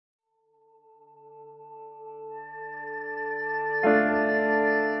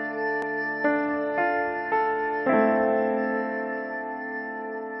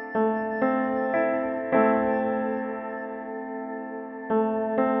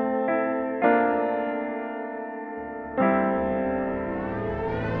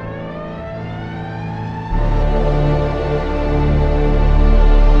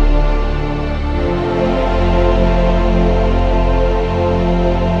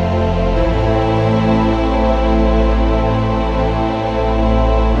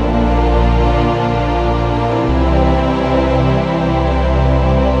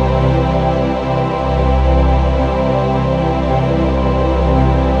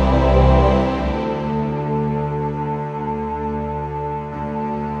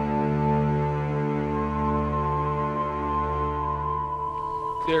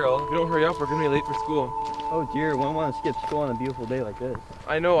up, we're gonna be late for school. Oh dear, we don't want to skip school on a beautiful day like this.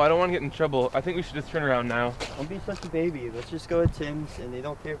 I know, I don't want to get in trouble. I think we should just turn around now. Don't be such a baby. Let's just go to Tim's and they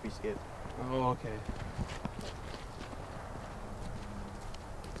don't care if we skip. Oh, okay.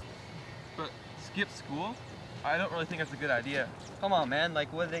 But skip school? I don't really think that's a good idea. Come on, man.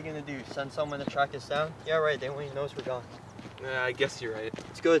 Like, what are they gonna do? Send someone to track us down? Yeah, right. They won't even notice we're gone. Yeah, I guess you're right.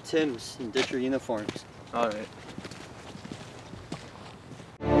 Let's go to Tim's and ditch your uniforms. All right.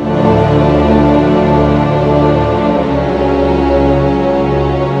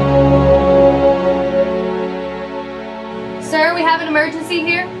 Sir, we have an emergency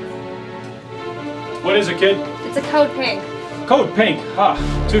here. What is it, kid? It's a code pink. Code pink. Ah,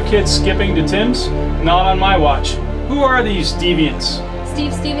 2 kids skipping to Tim's? Not on my watch. Who are these deviants?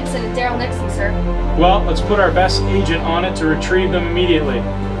 Steve Stevenson and Daryl Nixon, sir. Well, let's put our best agent on it to retrieve them immediately.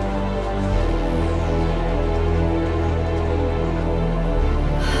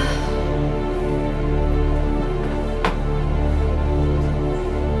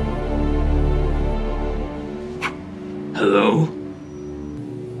 Hello?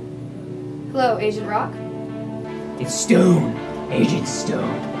 Hello, Agent Rock. It's Stone. Agent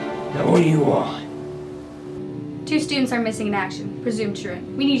Stone. Now what do you want? 2 students are missing in action, presumed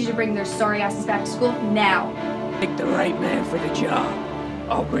truant. We need you to bring their sorry asses back to school now. Pick the right man for the job.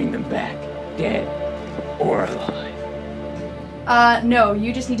 I'll bring them back, dead or alive. No,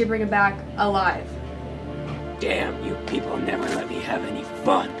 you just need to bring them back alive. Damn, you people never let me have any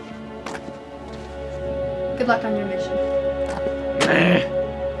fun. Good luck on your mission. Meh.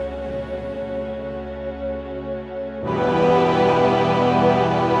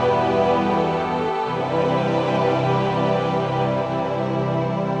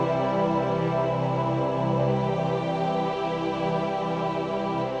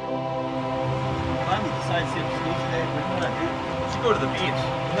 Go to the beach.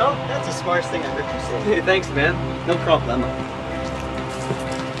 No, that's the smartest thing I heard you say. Hey, thanks, man. No problem.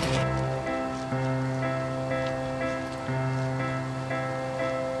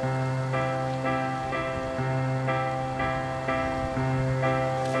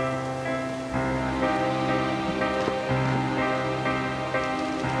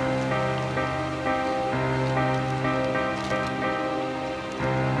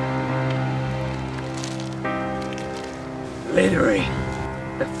 Littering,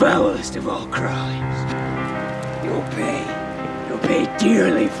 the foulest of all crimes. You'll pay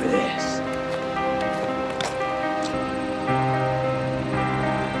dearly for this.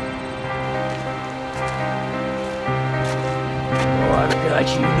 Oh, I've got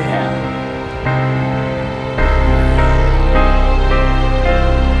you now.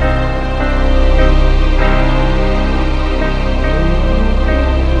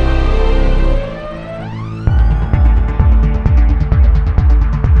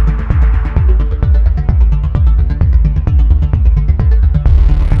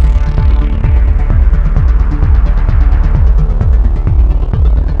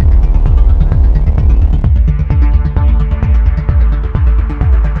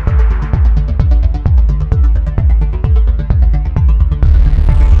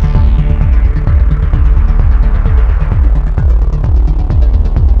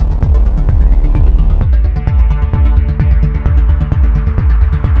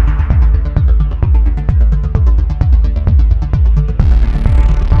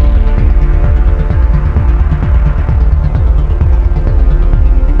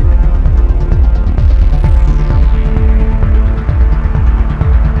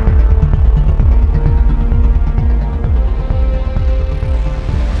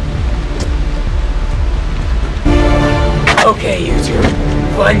 Okay, you two.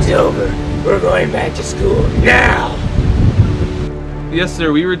 Fun's over. We're going back to school now! Yes,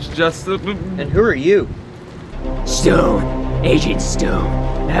 sir, we were just... And who are you? Stone. Agent Stone.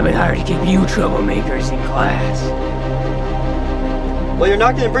 I've been hired to keep you troublemakers in class. Well, you're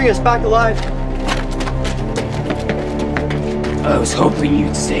not going to bring us back alive. I was hoping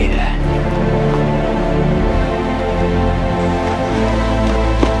you'd say that.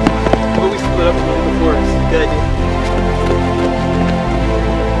 But we split up before us. Good idea.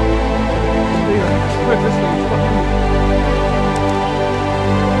 Quick, this way.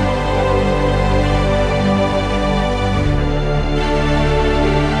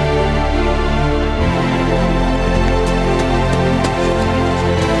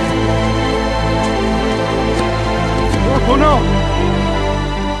 Oh no!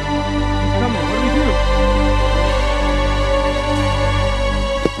 Come on, what do we do?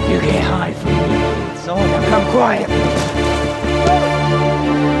 You can't hide from me. So now Come quiet.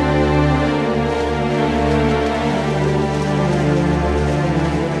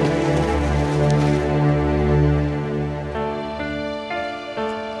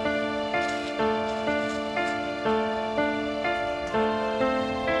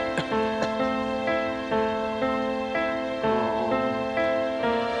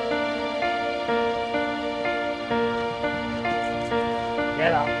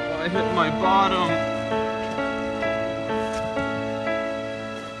 Get up. I hit my bottom.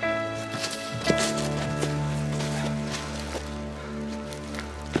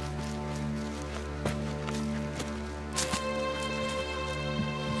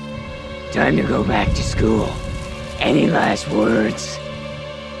 Time to go back to school. Any last words?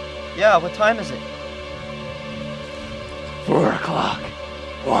 Yeah, what time is it? 4 o'clock.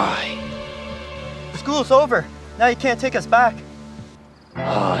 Why? School's over. Now you can't take us back.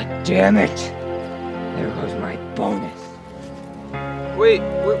 Oh, damn it. There goes my bonus. Wait,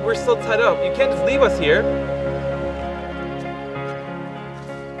 we're still tied up. You can't just leave us here.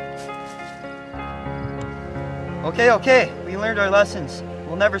 Okay, we learned our lessons.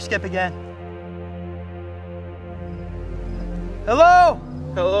 We'll never skip again. Hello?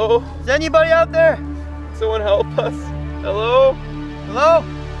 Hello? Is anybody out there? Someone help us. Hello? Hello?